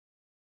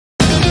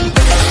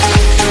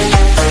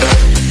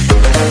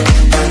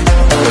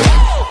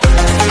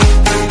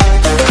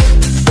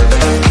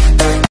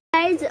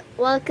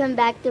welcome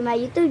back to my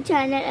YouTube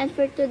channel. And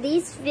for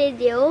today's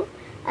video,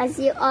 as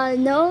you all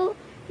know,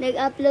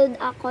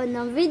 nag-upload ako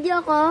ng video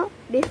ko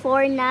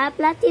before na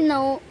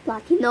platinum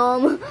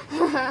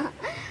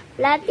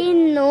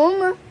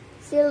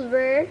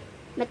silver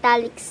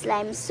metallic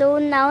slime. So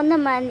now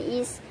naman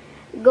is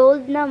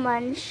gold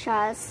naman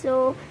siya.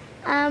 So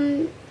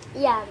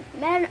yeah,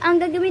 ang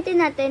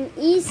gagamitin natin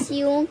is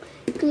yung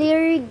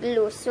clear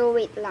glue. So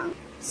wait lang.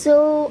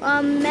 So,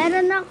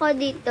 meron ako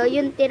dito,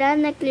 yung tira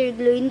na clear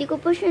glue. Hindi ko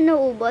po siya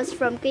naubos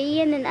from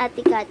Kayo and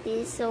Ate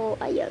Kati. So,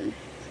 ayun.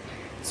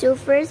 So,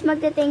 first,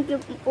 magte-thank you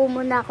po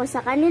muna ako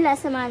sa kanila,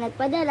 sa mga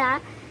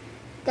nagpadala.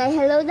 Kay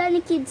Hello Danny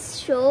Kids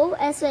Show,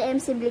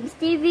 SYM Siblings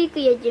TV,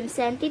 Kuya Jim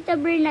Sen, Tita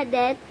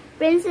Bernadette,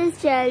 Princess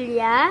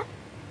Celia,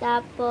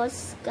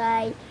 tapos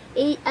kay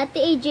Ate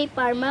AJ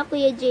Parma,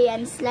 Kuya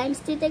JM Slimes,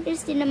 Tita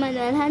Christina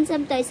Manuel,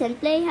 Handsome Toys and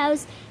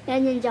Playhouse,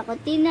 Yan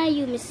Jacotina,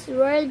 Yumi's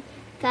World,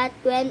 Kat,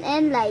 Gwen,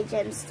 and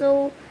Legend.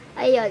 So,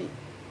 ayun.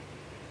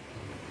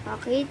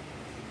 Okay.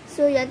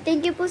 So, yan.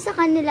 Thank you po sa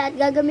kanila. At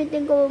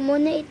gagamitin ko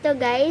muna ito,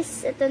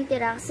 guys. Itong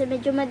tira. Kasi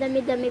medyo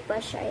madami-dami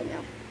pa siya.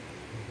 Ayun.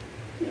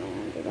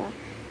 Diba?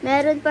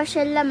 Meron pa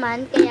siya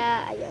laman.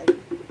 Kaya, ayun.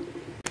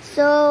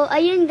 So,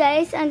 ayun,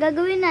 guys. Ang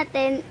gagawin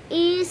natin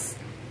is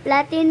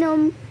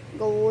platinum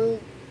gold.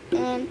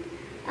 And,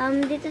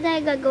 dito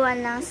tayo gagawa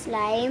ng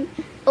slime.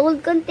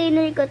 Old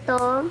container ko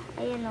to.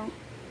 Ayun,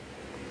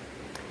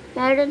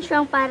 meron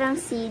siyang parang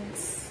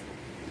seeds,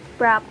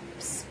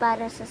 props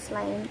para sa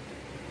slime.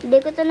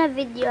 Hindi ko to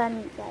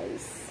na-videoan,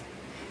 guys.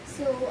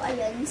 So,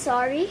 ayun,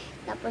 sorry.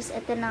 Tapos,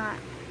 ito na nga.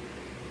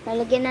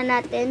 Lalagyan na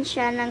natin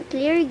siya ng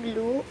clear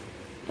glue.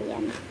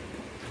 Ayan.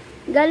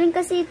 Galing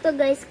kasi ito,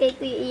 guys, kay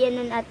Kuya Ian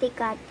and Ate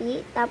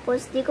Kati.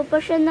 Tapos, di ko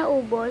pa siya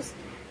naubos.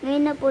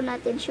 Ngayon na po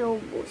natin siya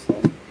ubusin.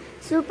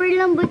 Super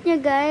lambot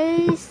niya,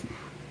 guys.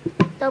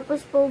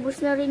 Tapos, paubos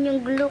na rin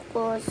yung glue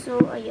ko.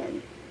 So,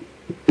 ayan.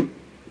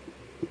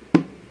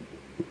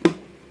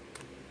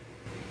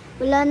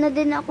 Wala na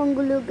din akong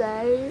glue,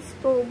 guys.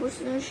 Paubos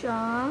na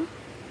siya.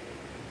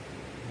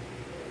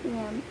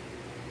 Ayan.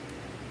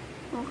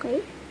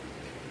 Okay.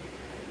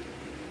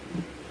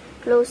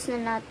 Close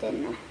na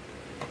natin.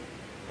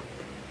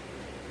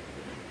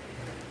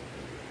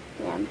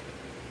 Ayan.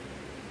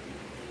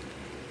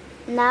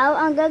 Now,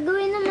 ang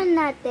gagawin naman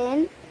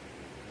natin,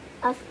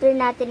 after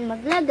natin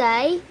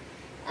maglagay,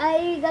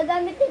 ay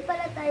gagamitin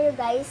pala tayo,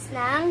 guys,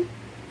 ng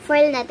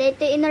foil natin.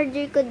 Ito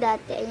in-order ko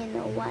dati.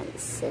 Ayan o, one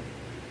set.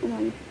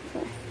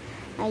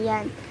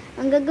 Ayan.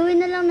 Ang gagawin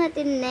na lang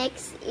natin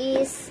next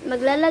is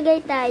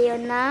maglalagay tayo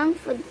ng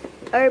food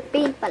or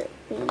paint pala.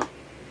 Paint.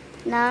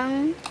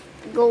 Ng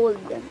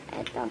gold.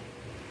 Ito.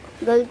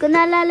 Gold. Kung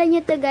naalala nyo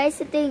to, guys,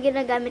 ito yung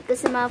ginagamit ko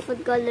sa mga food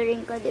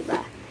coloring ko,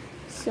 diba?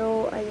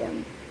 So,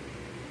 ayan.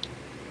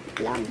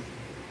 Lang.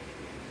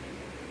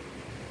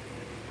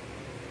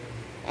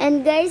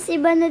 And guys,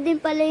 iba na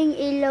din pala yung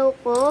ilaw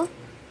ko.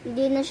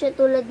 Hindi na siya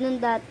tulad nung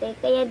dati.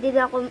 Kaya di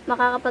na ako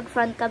makakapag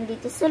front cam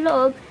dito sa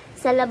loob.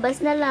 Sa labas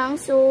na lang.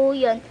 So,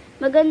 yun.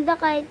 Maganda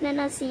kahit na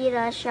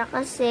nasira siya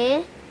kasi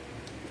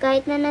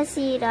kahit na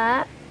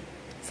nasira,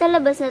 sa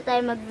labas na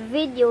tayo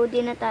mag-video,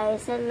 di na tayo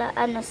sa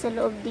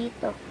loob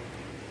dito.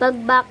 Pag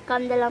back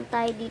cam na lang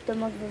tayo dito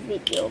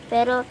mag-video.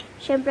 Pero,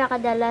 syempre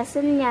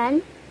kadalasan yan,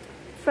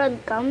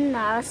 front cam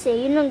na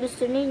kasi yun ang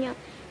gusto ninyo.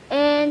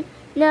 And,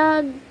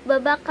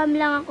 nag-back cam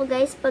lang ako,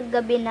 guys, pag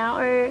gabi na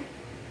or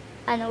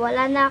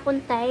wala na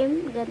akong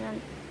time, ganun.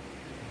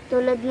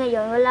 Tulad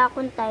ngayon, wala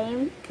akong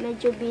time.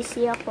 Medyo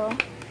busy ako.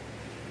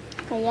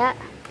 Kaya,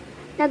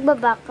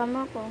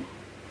 nagbabakam ako.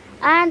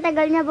 Ang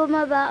tagal niya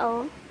bumaba,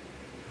 oh.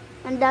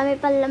 Ang dami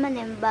pa laman,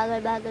 eh.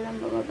 Bagal-bagal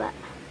lang bumaba.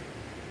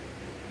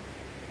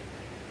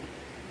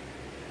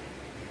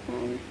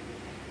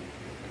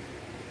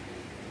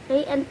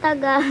 Okay, ang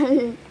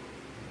tagal.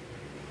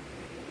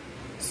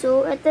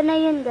 So, ito na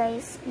yun,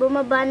 guys.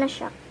 Bumaba na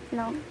siya,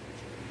 no?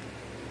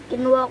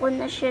 Kinuha ko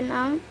na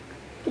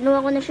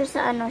siya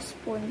sa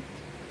spoon.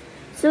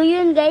 So,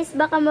 yun, guys.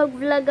 Baka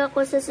mag-vlog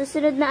ako sa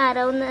susunod na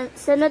araw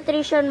sa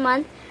Nutrition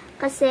Month.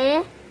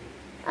 Kasi,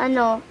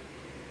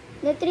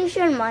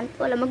 Nutrition Month.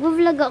 Wala,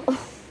 mag-vlog ako.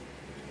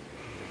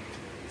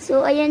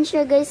 So, ayan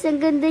siya, guys. Ang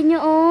ganda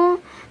niya,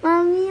 oh.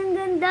 Mami, ang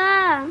ganda.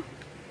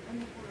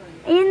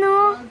 Ayan,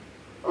 oh.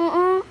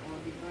 Oo.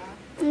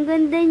 Ang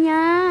ganda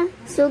niya.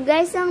 So,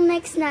 guys, ang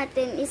next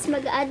natin is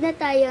mag-add na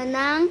tayo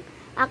ng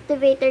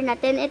activator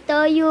natin.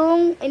 Ito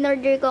yung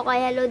in-order ko kay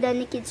Hello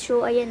Danny Kids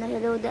Show. Ayan,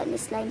 Hello Danny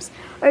Slimes.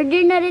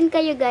 Order na rin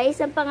kayo, guys.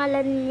 Ang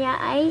pangalan niya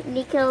ay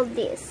Nickel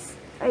Dice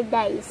or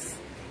Dice.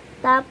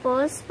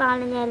 Tapos,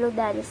 pangalan niya Hello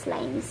Danny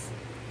Slimes.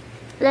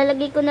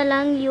 Lalagay ko na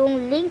lang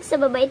yung link sa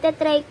baba.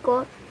 Itatry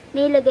ko.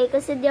 Nilagay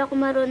kasi di ako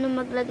marunong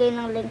maglagay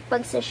ng link.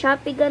 Pag sa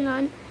Shopee,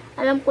 ganon,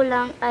 alam ko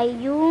lang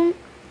ay yung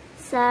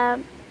sa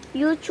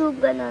YouTube,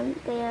 ganon.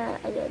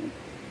 Kaya, ayun.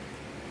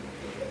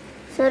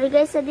 Sorry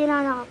guys, hindi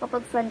na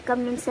nakakapag-front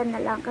cam. Minsan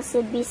na lang kasi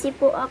busy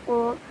po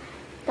ako.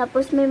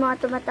 Tapos may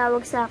mga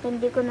tumatawag sa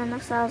akin, hindi ko na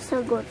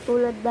nasasagot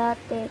tulad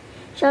dati.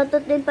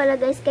 Shoutout din pala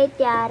guys kay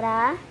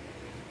Tiara.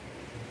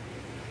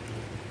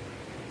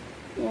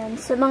 Yan.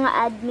 Sa mga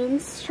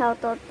admins,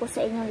 shoutout po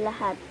sa inyong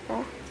lahat.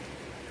 Ha?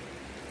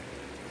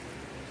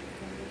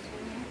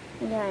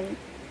 Yan.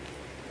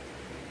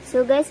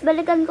 So, guys,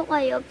 balikan ko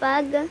kayo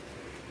pag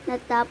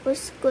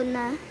natapos ko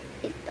na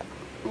ito.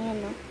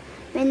 Ayan, o.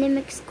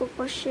 Minimix ko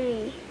po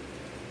siya, eh.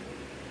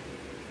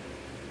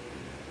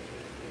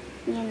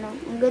 Ayan, o.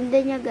 Ang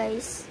ganda niya,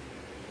 guys.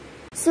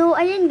 So,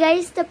 ayan,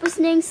 guys. Tapos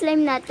na yung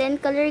slime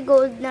natin. Color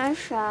gold na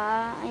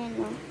siya. Ayan,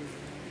 o.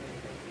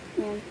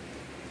 Ayan.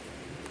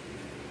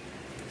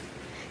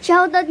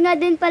 Shoutout nga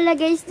din pala,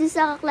 guys, dun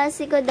sa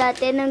kaklase ko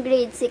dati ng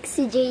grade 6,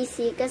 si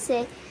JC.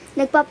 Kasi,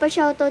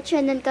 nagpapa-shoutout siya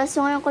nun.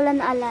 Kaso, ngayon ko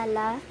lang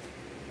naalala.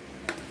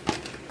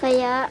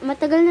 Kaya,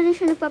 matagal na rin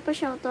siya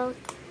nagpapa-shoutout.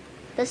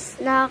 Tapos,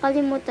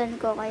 nakakalimutan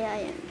ko. Kaya,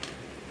 ayan.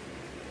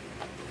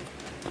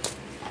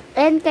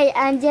 And kay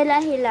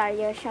Angela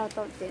Hilario,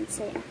 shoutout din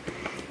sa'yo.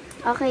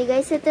 Okay,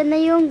 guys. Ito na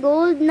yung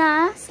gold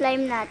na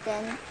slime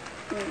natin.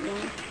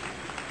 Ayan.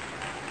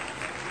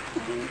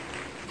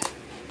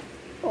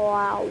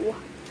 Wow.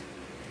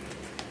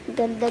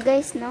 Ganda,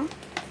 guys, no?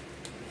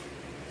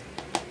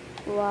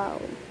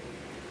 Wow.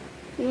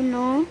 Yun,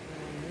 no?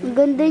 Ang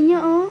ganda niya,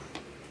 oh.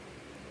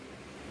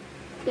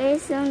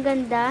 Guys, ang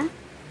ganda.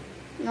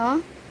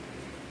 No?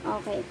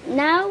 Okay.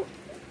 Now,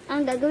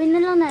 ang gagawin na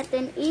lang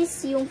natin is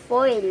yung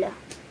foil.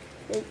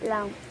 Wait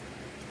lang.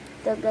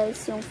 Ito,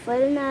 guys, yung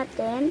foil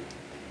natin.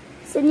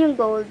 Saan yung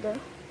gold?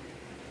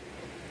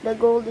 The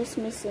gold is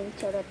missing.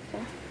 Charot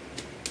na.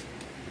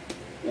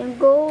 Yung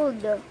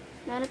gold.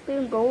 Nanap ko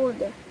yung gold.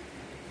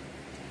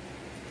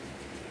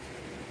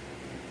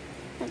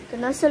 Ito,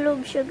 nasa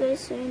loob siya,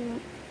 guys. Ayun, no?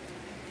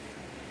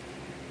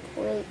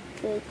 Wait.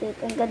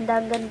 Ang ganda,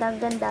 ang ganda, ang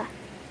ganda.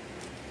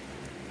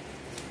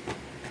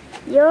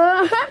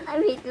 Yun!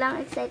 Wait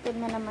lang. Excited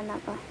na naman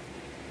ako.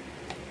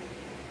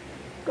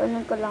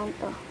 Kunin ko lang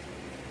to.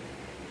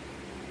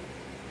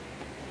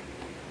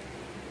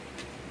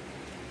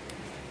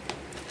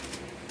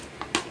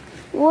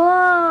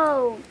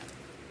 Wow!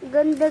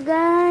 Ganda,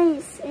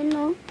 guys.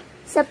 Ano?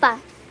 Isa pa.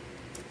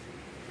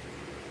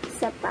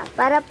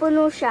 Para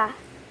puno siya.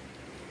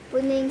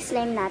 Puno yung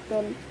slime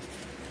natin.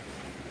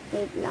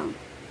 Wait lang.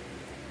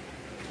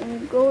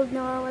 Yung gold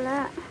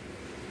nawawala.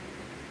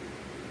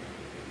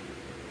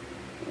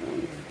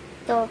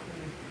 Ito.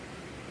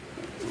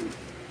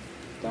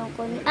 Ito yung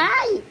kunin.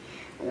 Ay!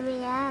 Ano ba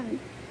yan?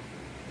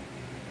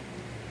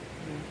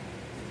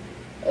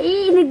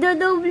 Eh,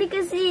 nagdodoble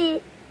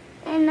kasi.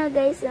 Ano,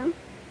 guys, oh.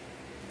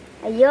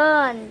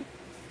 Ayun.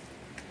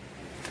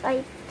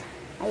 Right.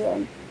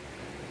 Ayun.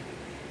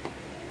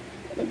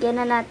 Lagyan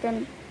na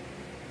natin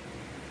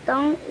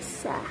itong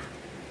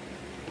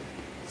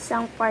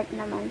isang part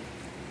naman.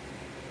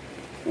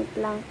 Wait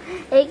lang.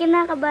 Eh,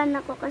 kinakabahan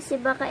ako kasi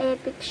baka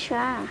epic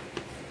siya.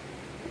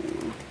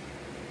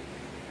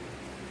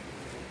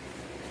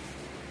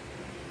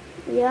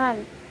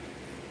 Yan.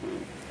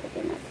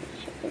 Lagyan natin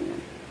siya.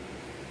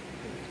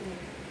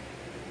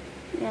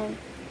 Yan.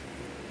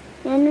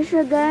 Yan na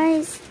siya,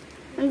 guys.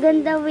 Ang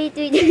ganda. Wait.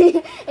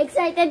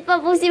 Excited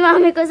pa po si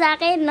mami ko sa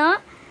akin, no?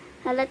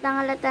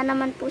 Halatang-halata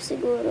naman po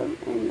siguro.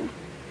 Ano?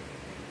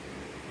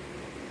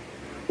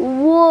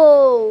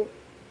 Wow!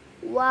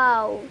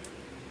 Wow!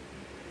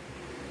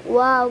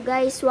 Wow,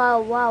 guys.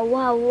 Wow.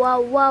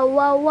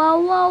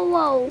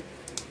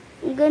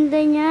 Ang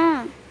ganda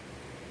niya.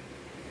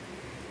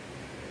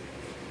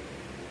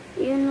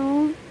 Yun,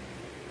 no?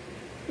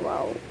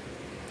 Wow.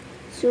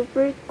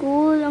 Super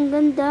cool. Ang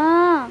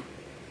ganda.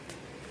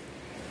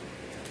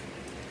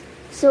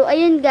 So,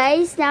 ayun,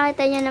 guys.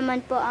 Nakita niyo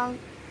naman po ang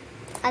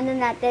ano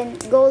natin,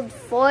 gold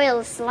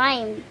foil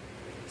slime.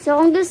 So,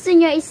 kung gusto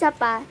niyo isa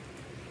pa,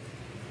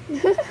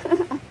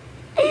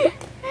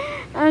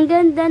 ang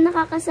ganda,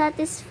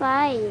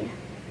 nakakasatisfy.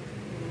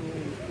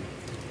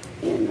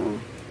 Yun,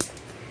 o.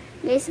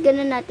 Guys,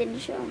 ganun natin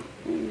siya.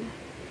 Ayun.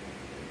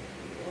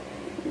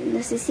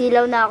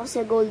 Nasisilaw na ako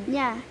sa gold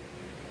niya.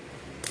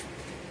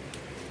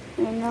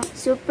 Ayun, o.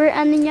 Super,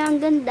 ano niya, ang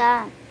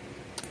ganda.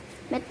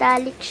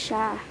 Metallic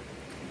siya.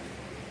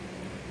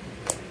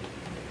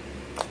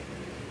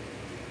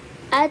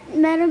 At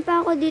meron pa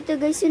ako dito,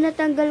 guys, yung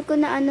natanggal ko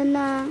na ano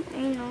na,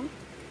 ayun, o.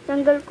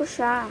 Tanggal ko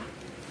siya.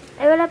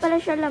 Ay, wala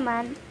pala siya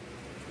laman.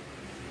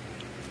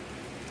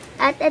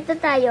 At ito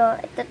tayo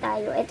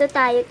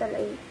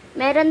tuloy.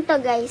 Meron to,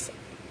 guys.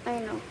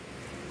 Ayun, o.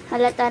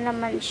 Halata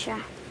naman siya.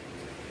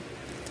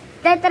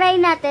 Try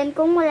natin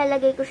kung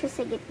malalagay ko siya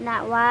sa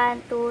gitna.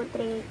 1, 2,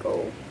 3,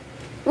 go.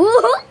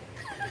 Woo!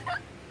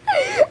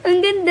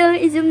 Ang ganda.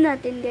 I-zoom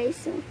natin, guys.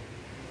 So.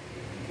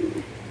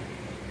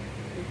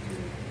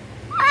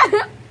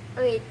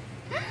 Wait.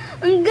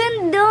 Ang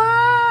ganda!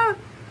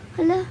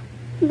 Hala.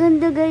 Ang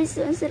ganda, guys.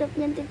 Ang sarap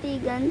niyang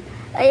titigan.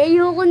 Ay,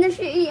 ayoko na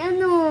siya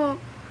i-ano.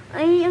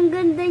 Ay, ang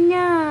ganda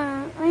niya.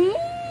 Ay!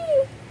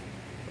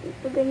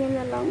 Ito, ganyan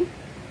na lang.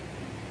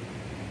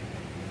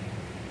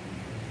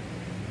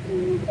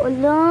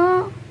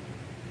 Wala.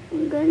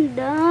 Ang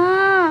ganda.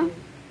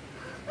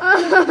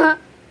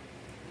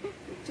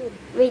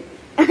 Wait.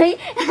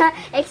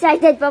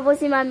 Excited pa po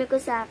si mami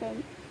ko sa akin.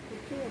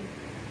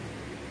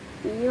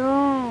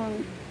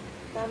 Yun.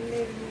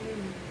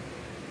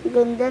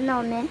 Ganda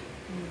no, me.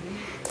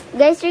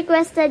 Guys,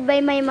 requested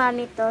by my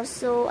mommy to.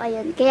 So,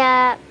 ayun.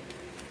 Kaya,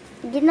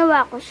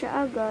 ginawa ko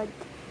siya agad.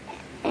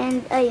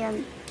 And,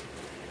 ayun.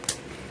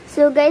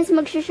 So, guys,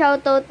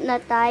 mag-shoutout na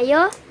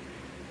tayo.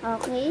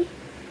 Okay.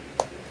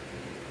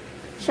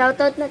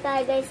 Shoutout na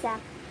tayo, guys, ha.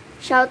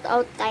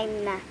 Shoutout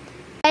time na.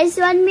 Guys,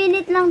 1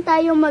 minute lang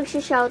tayo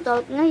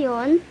mag-shoutout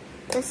ngayon.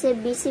 Kasi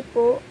busy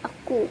po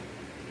ako.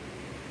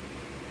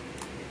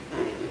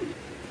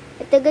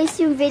 Ito, guys,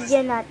 yung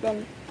video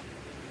natin.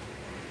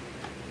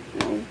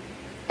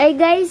 Ay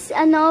guys,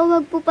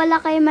 wag po pala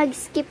kayo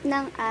mag-skip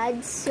ng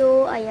ads.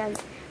 So, ayan.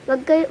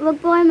 Wag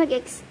po kayo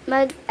mag-skip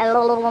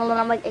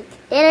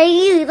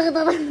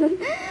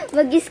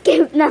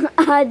ng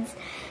ads.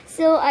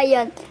 So,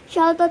 ayan.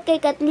 Shoutout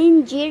kay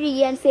Kathleen G,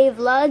 Rian Faye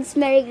Vlogs,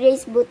 Mary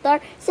Grace Butor.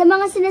 Sa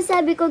mga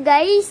sinasabi ko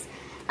guys,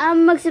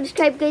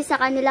 mag-subscribe kayo sa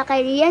kanila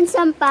kay Rian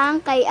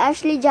Sampang, kay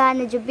Ashley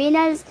Johanna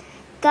Jubinals,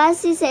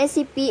 kasi sa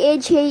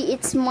SCPH, Hey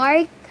It's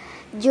Mark,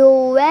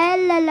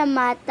 Joel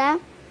Lalamata.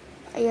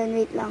 Ayan,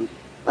 wait lang.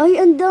 Ay,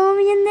 ang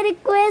dami yan na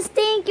request.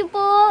 Thank you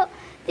po.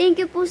 Thank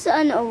you po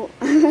sa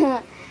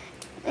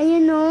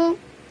Ayun o.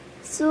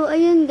 So,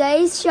 ayun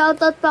guys.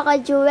 Shoutout pa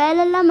kay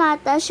Joella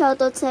Lamata.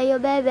 Shoutout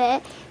sa'yo, bebe.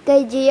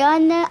 Kay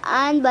Gianna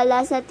Ann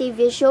Balasa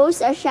TV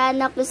Shows.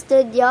 Ashana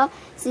Studio.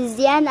 Si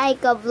Zian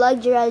Aika Vlog.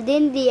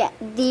 Geraldine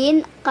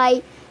Dean. Kay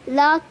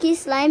Lucky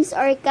Slimes.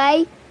 Or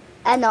kay,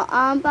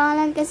 ang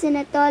pangalan kasi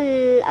na to,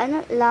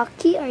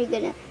 Lucky or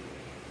gano'n.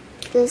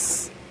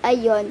 Tapos,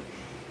 ayun.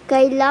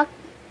 Kay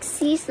Lucky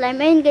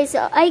Slime. Ayun guys.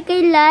 Ay,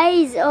 kay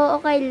Liz.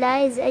 Oo, kay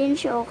Liz. Ayun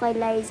siya. Oo, kay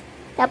Liz.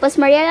 Tapos,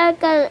 Maria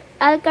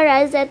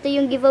Alcaraz. Ito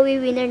yung giveaway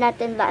winner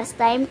natin last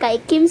time.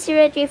 Kay Kim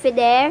Sirati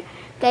Feder.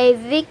 Kay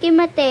Vicky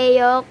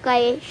Mateo.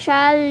 Kay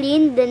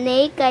Charlene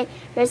Denay. Kay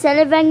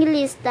Rosel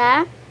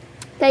Evangelista.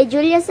 Kay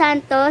Julia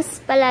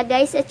Santos. Pala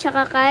guys. At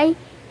saka kay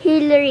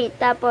Hillary.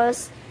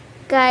 Tapos,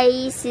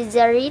 kay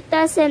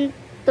Cesarita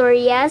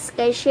Centurias.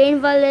 Kay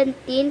Shane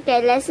Valentin.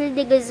 Kay Leslie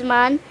De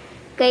Guzman.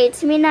 Kay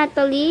It's Me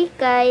Natalie,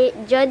 kay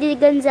Jody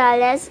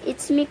Gonzalez,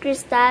 It's Me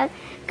Crystal,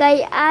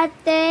 kay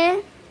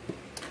Ate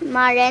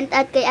Marent,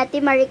 at kay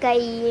Ate Marika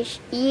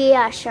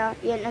Iyasha.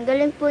 Yan, ang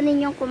galing po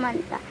ninyong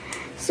kumanta.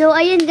 So,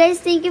 ayun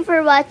guys, thank you for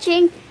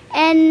watching.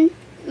 And,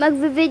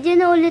 magvi-video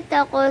na ulit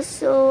ako.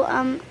 So,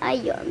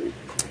 ayun.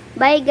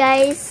 Bye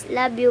guys.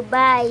 Love you.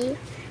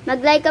 Bye.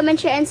 Mag-like, comment,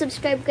 share, and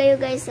subscribe kayo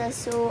guys.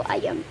 So,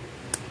 ayun.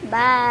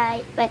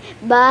 Bye. Bye.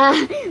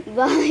 Bye.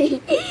 Bye.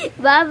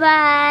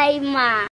 Bye-bye, ma.